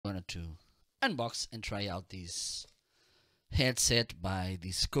to unbox and try out this headset by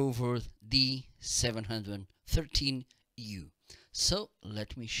Discover D713U. So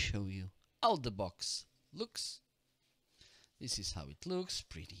let me show you how the box looks. This is how it looks,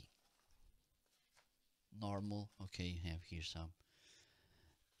 pretty normal. Okay, you have here some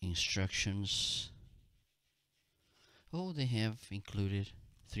instructions. Oh, they have included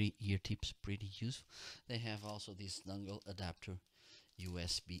 3 ear tips, pretty useful. They have also this dongle adapter,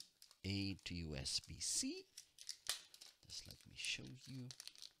 USB-A to USB-C. Just let me show you.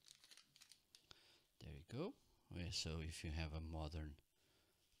 There you go. So if you have a modern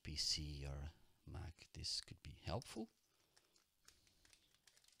PC or Mac, this could be helpful.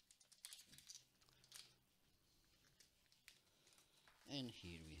 And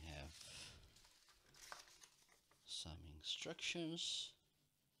here we have some instructions,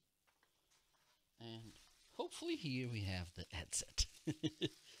 and hopefully here we have the headset.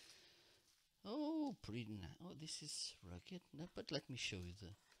 Oh, pretty nice. Oh, this is rugged, no, but let me show you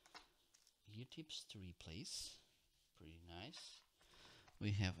the ear tips to replace. Pretty nice.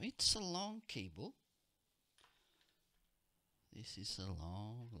 We have, it's a long cable. This is a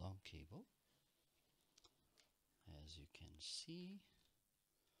long cable, as you can see.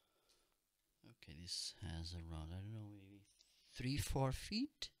 Okay, this has around, I don't know, maybe 3-4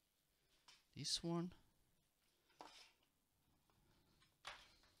 feet. This one.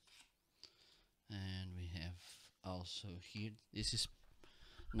 And we have also here, this is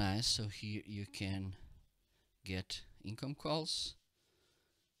nice, so here you can get income calls.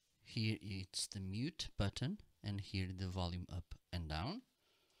 Here it's the mute button, and here the volume up and down.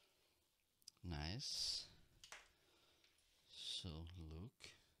 Nice. So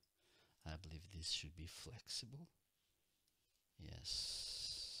look, I believe this should be flexible.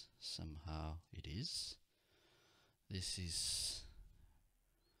 Yes, somehow it is. This is,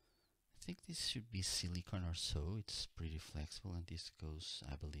 I think this should be silicone or so. It's pretty flexible, and this goes,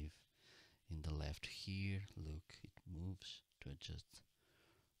 I believe, in the left here. Look, it moves to adjust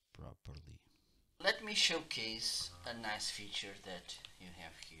properly. Let me showcase a nice feature that you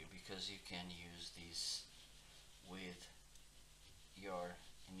have here, because you can use this with your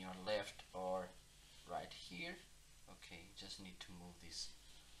in your left or right here. Okay, just need to move this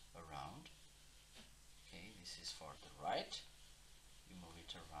around. Okay, this is for the right. You move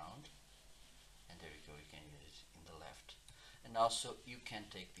it around, and there you go, you can use it in the left. And also you can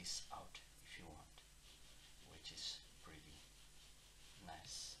take this out if you want, which is pretty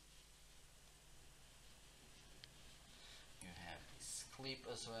nice. You have this clip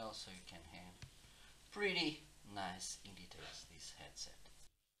as well, so you can hang. Pretty nice in details, this headset.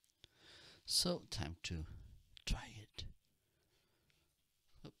 So time to try it.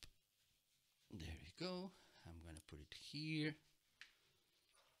 Oop. There you go. I'm gonna put it here.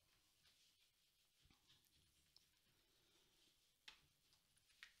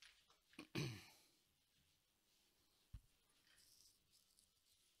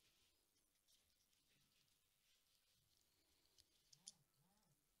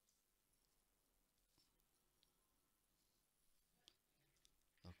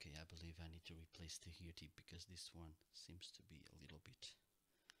 Okay, I believe I need to replace the ear tip because this one seems to be a little bit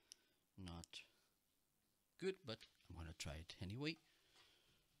not good, but I'm gonna try it anyway.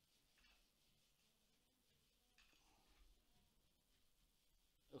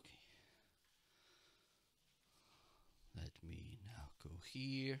 Okay, let me now go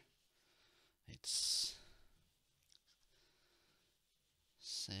here. It's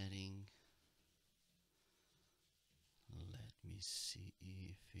setting. Let me see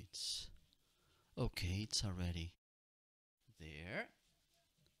if it's okay. It's already there.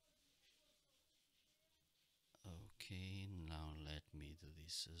 Okay, now let me do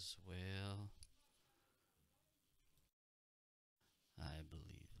this as well. I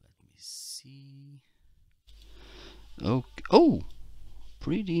believe, let me see. Okay. Oh,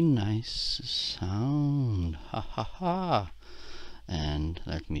 pretty nice sound. Ha ha ha. And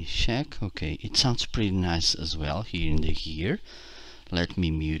let me check. Okay, it sounds pretty nice as well here in the ear. Let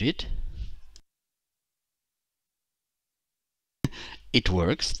me mute it. It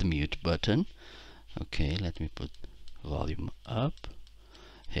works, the mute button. Okay, let me put volume up.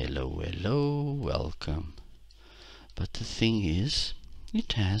 Hello, hello, welcome. But the thing is,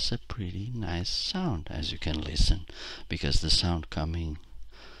 it has a pretty nice sound, as you can listen, because the sound coming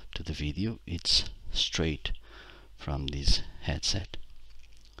to the video, it's straight from this headset.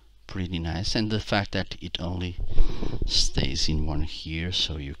 Pretty nice, and the fact that it only stays in one ear,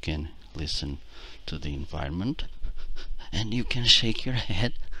 so you can listen to the environment and you can shake your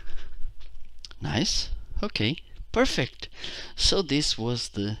head. Nice. Okay, perfect. So this was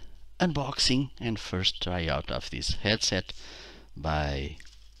the unboxing and first tryout of this headset by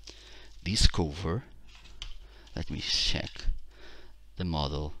Discover. Let me check the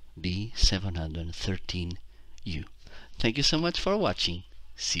model D713U. Thank you so much for watching.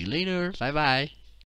 See you later. Bye bye.